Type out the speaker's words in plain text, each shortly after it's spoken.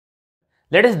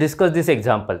Let us discuss this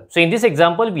example. So in this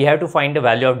example, we have to find the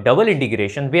value of double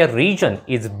integration where region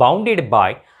is bounded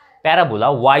by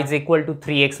parabola y is equal to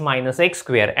 3x minus x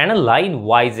square and a line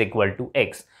y is equal to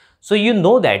x. So you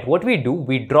know that what we do,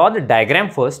 we draw the diagram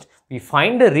first, we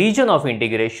find the region of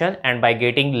integration, and by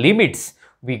getting limits,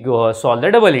 we go solve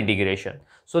the double integration.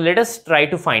 So let us try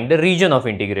to find the region of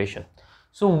integration.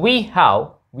 So we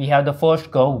have the first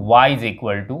curve y is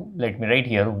equal to, let me write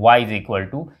here, y is equal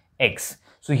to x.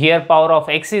 So here power of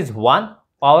x is 1,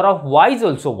 power of y is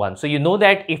also 1. So you know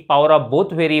that if power of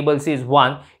both variables is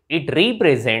 1, it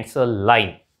represents a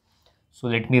line. So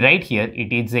let me write here,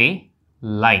 it is a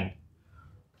line.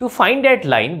 To find that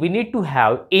line, we need to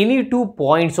have any two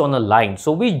points on a line.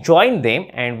 So we join them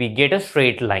and we get a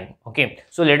straight line. Okay.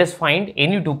 So let us find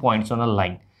any 2 points on a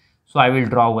line. So I will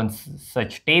draw one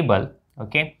such table.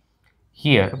 Okay.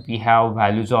 Here we have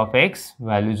values of x,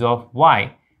 values of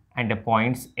y, and the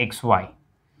points x, y.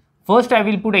 First, I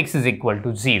will put x is equal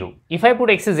to 0. If I put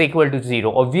x is equal to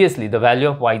 0, obviously the value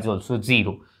of y is also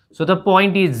 0. So the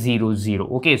point is 0, 0.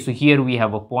 Okay, so here we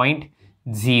have a point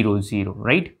 0, 0,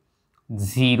 right?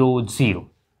 0, 0.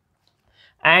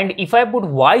 And if I put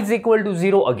y is equal to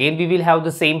 0, again we will have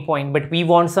the same point, but we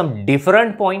want some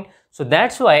different point. So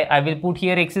that's why I will put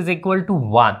here x is equal to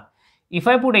 1. If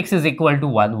I put x is equal to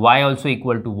 1, y also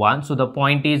equal to 1. So the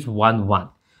point is 1, 1.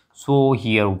 So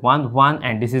here 1, 1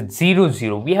 and this is 0,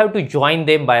 0. We have to join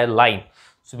them by a line.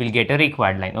 So we'll get a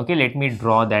required line. Okay, let me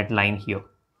draw that line here.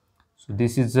 So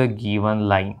this is a given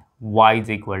line. Y is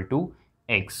equal to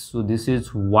x. So this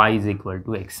is y is equal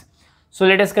to x. So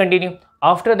let us continue.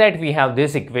 After that we have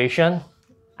this equation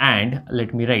and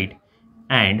let me write,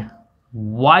 and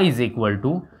y is equal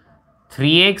to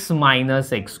 3x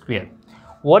minus x square.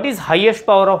 What is highest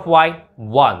power of y?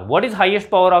 1. What is highest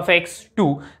power of x?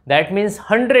 2. That means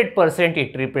 100%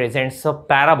 it represents a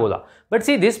parabola. But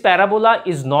see, this parabola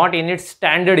is not in its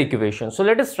standard equation. So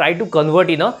let us try to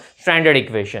convert in a standard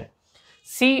equation.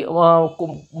 See,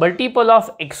 multiple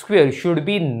of x square should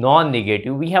be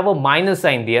non-negative. We have a minus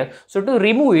sign there. So to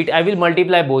remove it, I will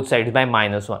multiply both sides by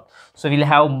minus 1. So we'll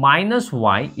have minus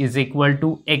y is equal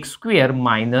to x square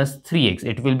minus 3x.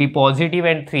 It will be positive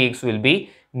and 3x will be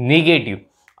negative.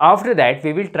 After that,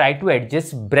 we will try to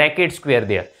adjust bracket square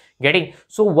there. Getting?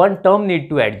 So one term need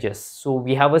to adjust. So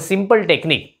we have a simple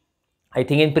technique. I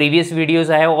think in previous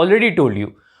videos I have already told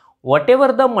you.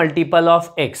 Whatever the multiple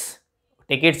of x,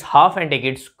 take its half and take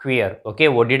its square. Okay,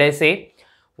 what did I say?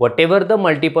 Whatever the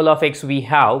multiple of x we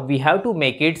have to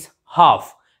make its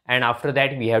half, and after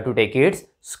that we have to take its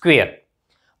square.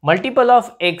 Multiple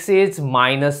of x is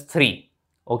minus 3.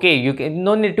 Okay, you can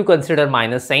no need to consider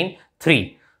minus sign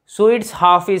 3. So its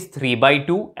half is 3 by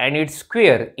 2 and its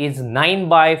square is 9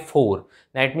 by 4.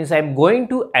 That means I am going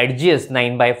to adjust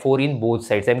 9 by 4 in both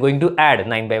sides. I am going to add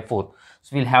 9 by 4.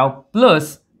 So we'll have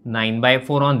plus 9 by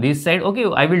 4 on this side. Okay,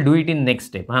 I will do it in next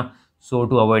step. So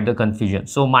to avoid the confusion.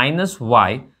 So minus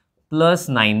y plus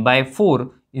 9 by 4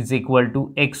 is equal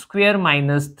to x square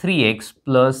minus 3x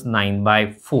plus 9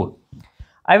 by 4.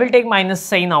 I will take minus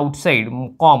sign outside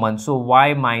common. So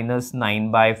y minus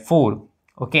 9 by 4.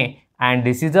 Okay. And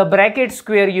this is a bracket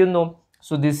square, you know.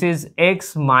 So this is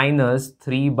x minus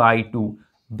 3 by 2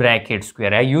 bracket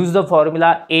square. I use the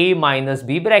formula a minus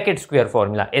b bracket square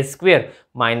formula. S square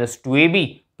minus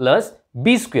 2ab plus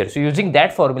b square. So using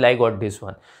that formula, I got this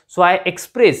one. So I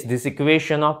express this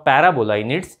equation of parabola in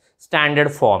its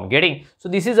standard form. Getting? So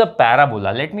this is a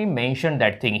parabola. Let me mention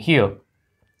that thing here.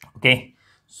 Okay.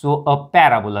 So a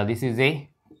parabola. This is a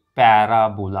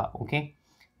parabola. Okay.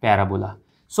 Parabola.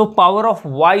 So power of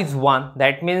y is 1,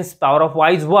 that means power of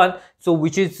y is 1, so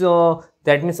which is,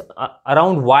 that means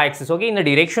around y-axis, okay, in the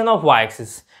direction of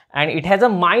y-axis, and it has a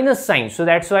minus sign, so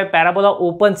that's why parabola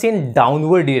opens in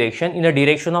downward direction, in a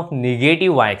direction of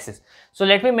negative y-axis. So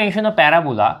let me mention a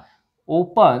parabola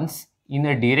opens in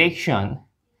a direction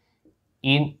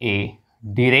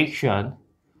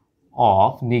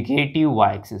of negative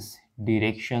y-axis,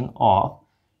 direction of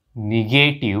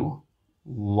negative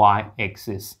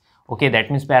y-axis. Okay,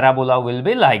 that means parabola will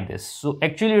be like this. So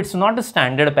actually it's not a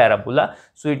standard parabola,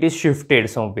 so it is shifted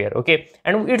somewhere. Okay,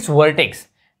 and its vertex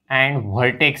and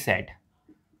vertex at,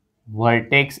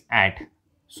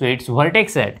 so its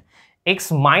vertex at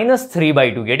x minus 3 by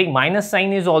 2. Getting? Minus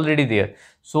sign is already there,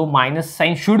 so minus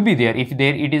sign should be there. If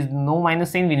there it is no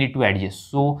minus sign, we need to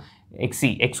adjust. So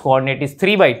x coordinate is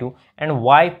 3 by 2 and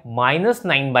y minus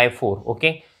 9 by 4.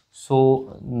 Okay,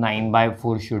 so 9 by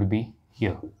 4 should be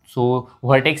here. So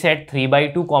vertex at 3 by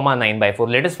 2 comma 9 by 4.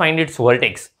 Let us find its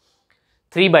vertex.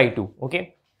 3 by 2.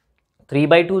 Okay, 3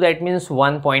 by 2, that means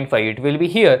 1.5. It will be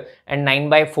here, and 9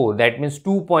 by 4, that means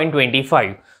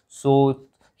 2.25. So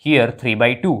here 3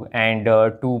 by 2 and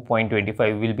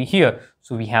 2.25 will be here.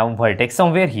 So we have vertex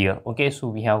somewhere here. Okay, so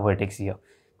we have vertex here.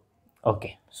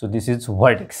 Okay, so this is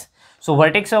vertex. So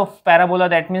vertex of parabola,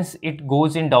 that means it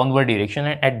goes in downward direction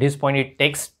and at this point it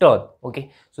takes turn.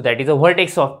 Okay, so that is a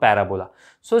vertex of parabola.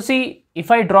 So see, if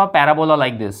I draw parabola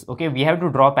like this, okay, we have to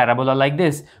draw parabola like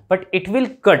this, but it will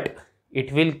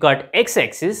cut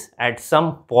x-axis at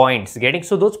some points, getting?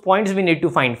 So those points we need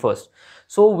to find first.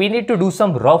 So we need to do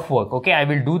some rough work. Okay, I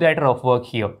will do that rough work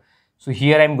here. So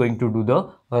here I am going to do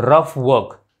the rough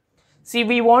work. See,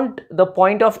 we want the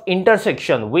point of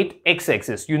intersection with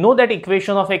x-axis. You know that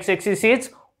equation of x-axis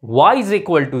is y is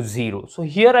equal to 0. So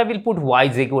here I will put y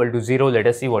is equal to 0. Let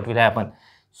us see what will happen.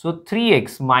 So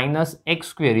 3x minus x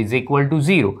square is equal to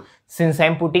 0. Since I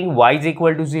am putting y is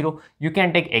equal to 0, you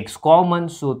can take x common.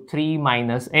 So 3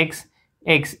 minus x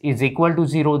is equal to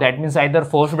 0. That means either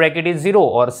first bracket is 0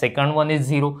 or second one is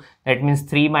 0. That means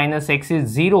 3 minus x is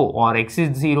 0 or x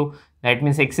is 0. That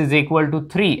means x is equal to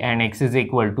 3 and x is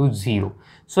equal to 0.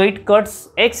 So it cuts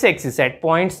x-axis at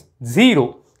points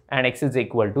 0 and x is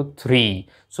equal to 3.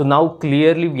 So now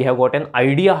clearly we have got an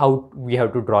idea how we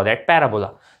have to draw that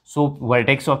parabola. So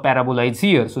vertex of parabola is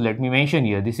here. So let me mention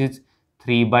here, this is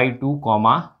 3 by 2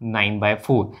 comma 9 by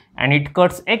 4 and it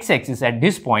cuts x-axis at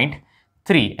this point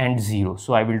 3 and 0.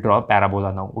 So I will draw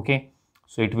parabola now. Okay,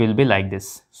 so it will be like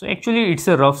this. So actually it's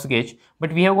a rough sketch,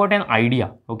 but we have got an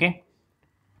idea. Okay,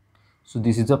 so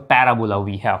this is a parabola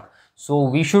we have. So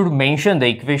we should mention the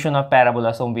equation of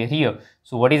parabola somewhere here.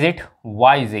 So what is it?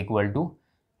 Y is equal to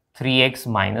 3x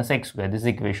minus x square. This is the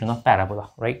equation of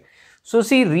parabola, right? So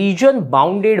see, region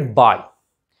bounded by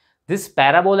this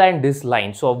parabola and this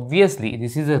line. So obviously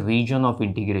this is a region of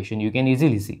integration. You can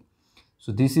easily see.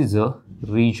 So this is a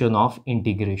region of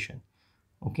integration.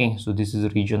 Okay, so this is a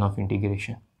region of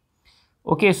integration.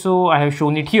 Okay, so I have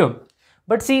shown it here.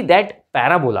 But see, that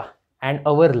parabola and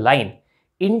our line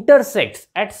intersects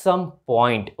at some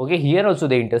point. Okay, here also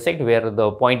they intersect where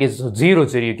the point is 0,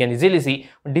 0. You can easily see.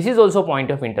 But this is also point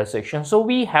of intersection. So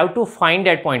we have to find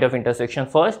that point of intersection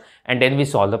first and then we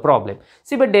solve the problem.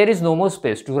 See, but there is no more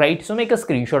space to write. So make a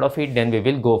screenshot of it, then we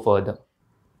will go further.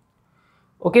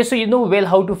 Okay, so you know well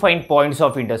how to find points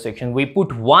of intersection. We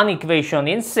put one equation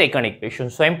in second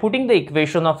equation. So I am putting the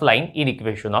equation of line in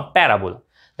equation of parabola.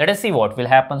 Let us see what will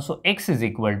happen. So x is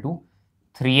equal to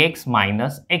 3x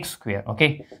minus x square.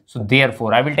 Okay, so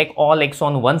therefore I will take all x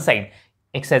on one side.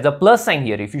 X has a plus sign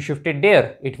here. If you shift it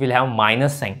there, it will have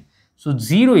minus sign. So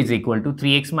 0 is equal to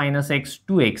 3x minus x,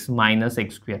 2x minus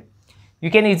x square.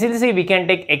 You can easily see we can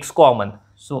take x common.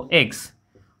 So x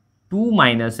 2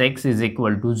 minus x is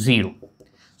equal to 0.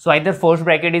 So either first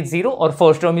bracket is 0 or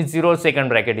first term is 0 or second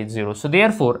bracket is 0. So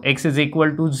therefore x is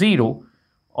equal to 0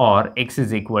 or x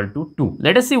is equal to 2.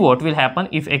 Let us see what will happen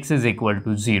if x is equal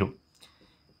to 0.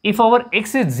 If our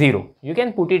x is 0, you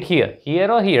can put it here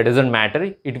or here, doesn't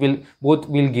matter. It will both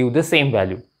will give the same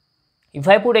value. If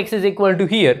I put x is equal to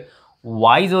here,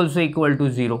 y is also equal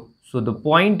to 0. So the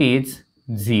point is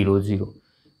 0, 0.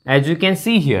 As you can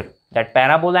see here, that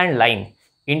parabola and line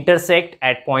intersect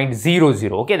at point 0,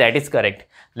 0. Okay, that is correct.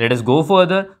 Let us go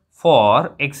further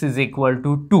for x is equal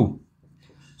to 2.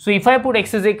 So if I put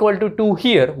x is equal to 2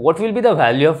 here, what will be the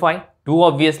value of y? 2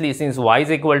 obviously, since y is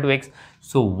equal to x.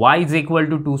 So y is equal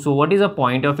to 2. So what is a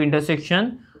point of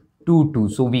intersection? 2, 2.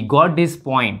 So we got this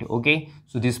point. Okay,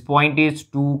 so this point is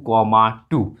 2 comma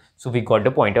 2. So we got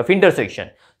the point of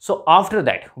intersection. So after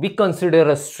that we consider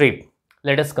a strip.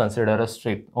 Let us consider a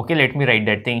strip. Okay, let me write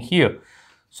that thing here.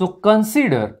 So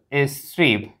consider a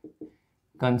strip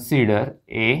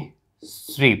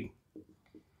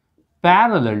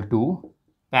parallel to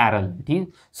parallel.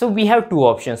 So we have two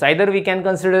options. Either we can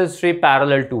consider a strip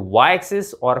parallel to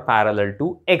y-axis or parallel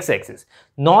to x-axis.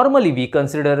 Normally we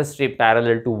consider a strip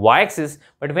parallel to y-axis,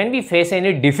 but when we face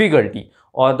any difficulty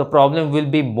or the problem will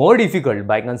be more difficult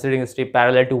by considering a strip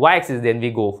parallel to y-axis, then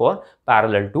we go for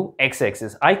parallel to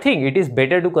x-axis. I think it is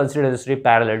better to consider the strip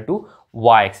parallel to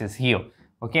y-axis here.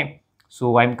 Okay,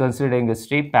 so I'm considering a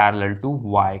strip parallel to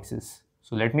y-axis.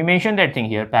 So let me mention that thing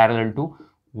here, parallel to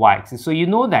y-axis. So you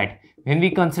know that when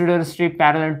we consider a strip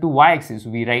parallel to y-axis,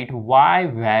 we write y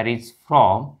varies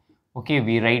from, okay,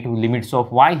 we write limits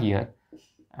of y here,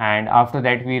 and after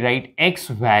that we write x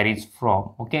varies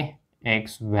from, okay,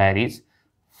 x varies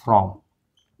from,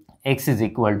 x is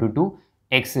equal to 2,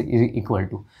 x is equal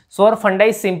to. So our funda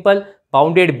is simple,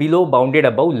 bounded below, bounded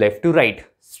above, left to right.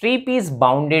 Strip is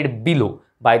bounded below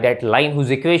by that line whose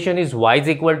equation is y is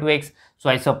equal to x. So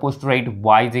I supposed to write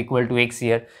y is equal to x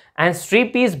here. And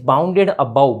strip is bounded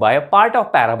above by a part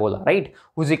of parabola, right,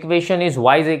 whose equation is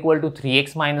y is equal to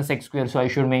 3x minus x square. So I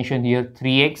should mention here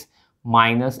 3x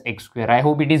minus x square. I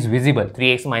hope it is visible,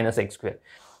 3x minus x square.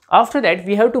 After that,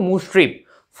 we have to move strip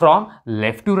from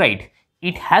left to right.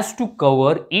 It has to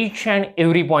cover each and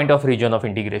every point of region of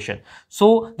integration.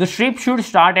 So the strip should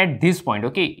start at this point,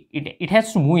 okay? It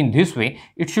has to move in this way.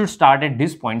 It should start at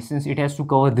this point, since it has to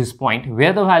cover this point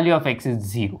where the value of x is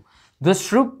 0. The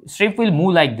strip will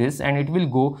move like this, and it will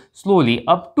go slowly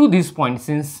up to this point,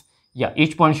 since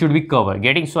each point should be covered.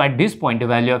 So at this point the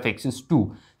value of x is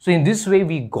 2. So in this way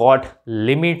we got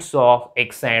limits of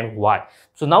x and y.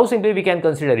 So now simply we can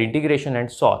consider integration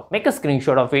and solve. Make a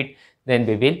screenshot of it, then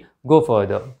we will go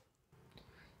further.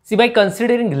 See, by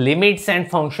considering limits and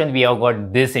function, we have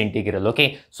got this integral,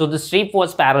 okay? So the strip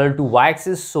was parallel to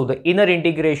y-axis, so the inner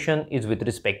integration is with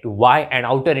respect to y and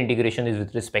outer integration is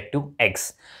with respect to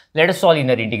x. Let us solve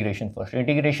inner integration first.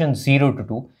 Integration 0 to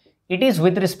 2, it is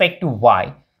with respect to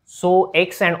y. So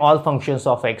x and all functions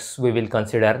of x, we will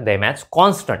consider them as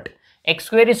constant. X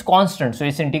square is constant, so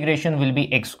its integration will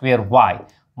be x square y,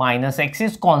 minus x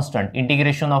is constant,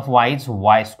 integration of y is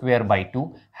y square by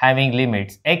 2, having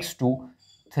limits x to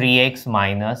 3x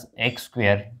minus x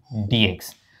square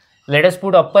dx. Let us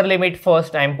put upper limit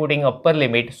first. I am putting upper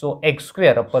limit. So x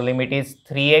square upper limit is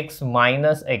 3x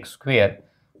minus x square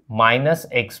minus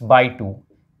x by 2,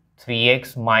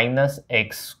 3x minus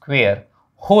x square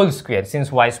whole square,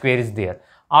 since y square is there.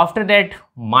 After that,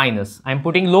 minus, I am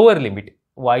putting lower limit,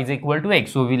 y is equal to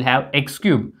x, so we will have x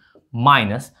cube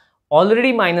minus,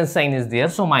 already minus sign is there,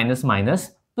 so minus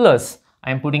minus plus,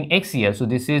 I am putting x here, so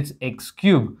this is x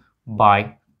cube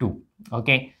by 2,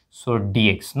 okay? So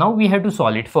dx. Now we have to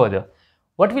solve it further.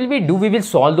 What will we do? We will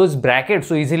solve those brackets,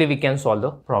 so easily we can solve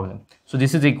the problem. So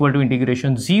this is equal to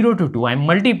integration 0 to 2, I am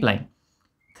multiplying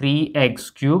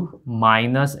 3x cube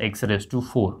minus x raised to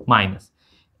 4 minus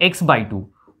x by 2.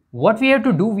 What we have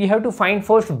to do? We have to find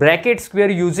first bracket square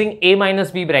using a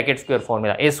minus b bracket square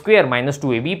formula. A square minus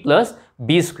 2ab plus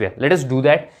b square. Let us do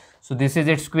that. So this is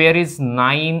its square is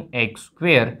 9x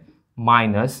square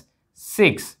minus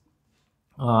 6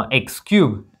 x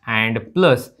cube and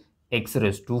plus x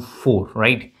raised to 4,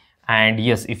 right? And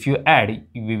yes, if you add,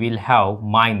 we will have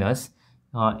minus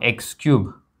x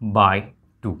cube by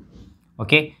 2,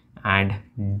 okay, and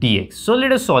dx. So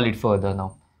let us solve it further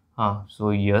now. So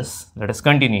yes, let us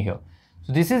continue here.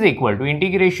 So this is equal to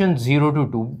integration 0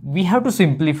 to 2. We have to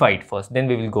simplify it first, then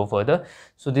we will go further.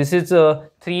 So this is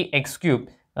 3x cube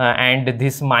and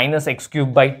this minus x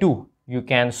cube by 2. You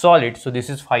can solve it. So this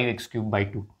is 5x cube by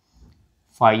 2.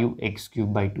 5x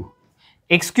cube by 2.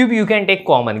 X cube you can take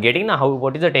common. Getting now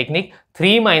what is the technique?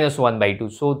 3 minus 1 by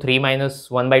 2. So 3 minus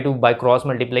 1 by 2 by cross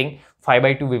multiplying 5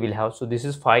 by 2 we will have. So this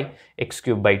is 5x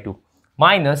cube by 2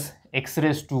 minus x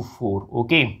raised to 4.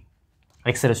 Okay,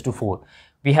 x raised to 4.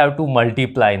 We have to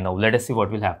multiply now. Let us see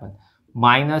what will happen.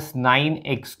 Minus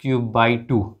 9x cube by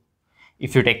 2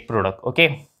 if you take product,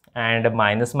 okay, and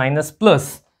minus minus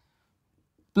plus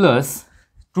 2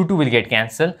 will get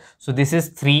cancelled. So this is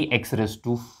 3x raised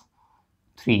to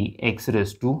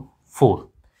 4.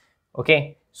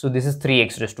 Okay, so this is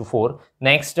 3x raised to 4.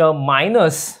 Next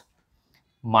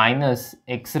minus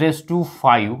x raised to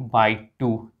 5 by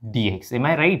 2 dx. Am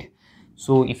I right?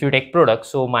 So if you take product,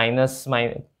 so minus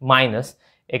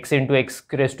x into x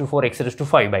raised to 4, x raised to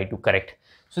 5 by 2, correct.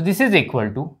 So this is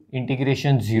equal to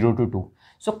integration 0 to 2.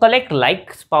 So collect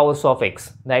like powers of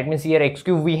x. That means here x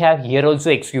cube we have, here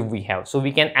also x cube we have. So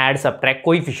we can add, subtract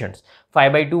coefficients.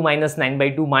 5 by 2 minus 9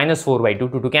 by 2 minus 4 by 2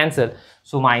 to cancel.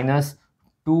 So minus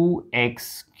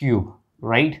 2x cube,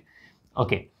 right?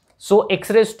 Okay. So x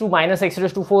raised to minus x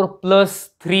raised to 4 plus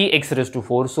 3x raised to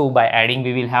 4. So by adding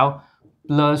we will have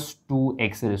plus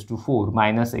 2x raised to 4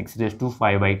 minus x raised to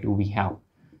 5 by 2 we have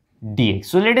dx.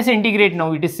 So let us integrate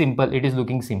now. It is simple. It is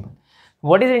looking simple.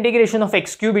 What is integration of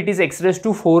x cube? It is x raised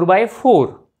to 4 by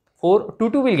 4. 2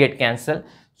 will get cancelled.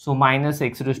 So minus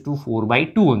x raised to 4 by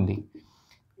 2 only.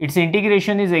 Its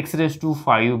integration is x raised to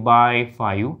 5 by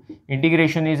 5.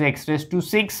 Integration is x raised to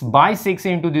 6 by 6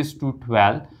 into this to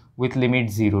 12 with limit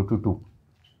 0 to 2.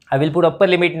 I will put upper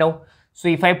limit now. So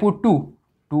if I put 2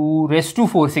 raised to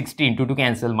 4, 16, 2 to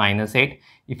cancel, minus 8.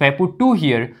 If I put 2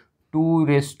 here, 2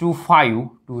 raised to 5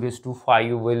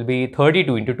 will be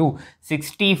 32 into 2,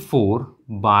 64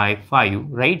 by 5,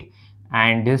 right?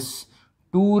 And this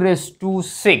 2 raised to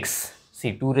 6,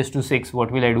 see 2 raised to 6, what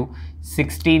will I do?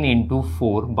 16 into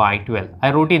 4 by 12.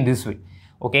 I wrote in this way,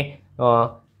 okay?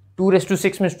 2 raised to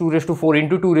 6 means 2 raised to 4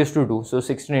 into 2 raised to 2, so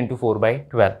 16 into 4 by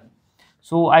 12.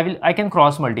 So I can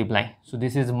cross multiply. So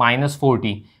this is minus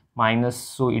 40 minus,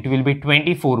 so it will be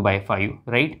 24 by 5,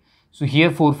 right? So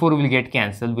here 4 will get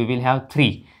cancelled. We will have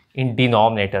 3 in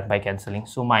denominator by cancelling.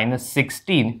 So minus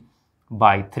 16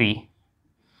 by 3.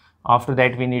 After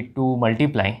that we need to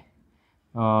multiply.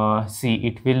 See,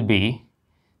 it will be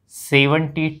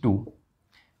 72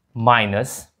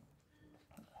 minus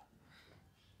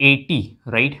 80,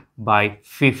 right, by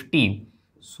 15.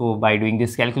 So by doing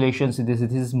this calculation, so this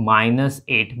is minus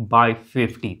 8 by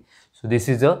 15. So this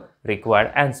is a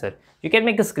required answer. You can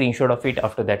make a screenshot of it.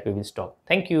 After that we will stop.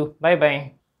 Thank you. Bye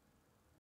bye.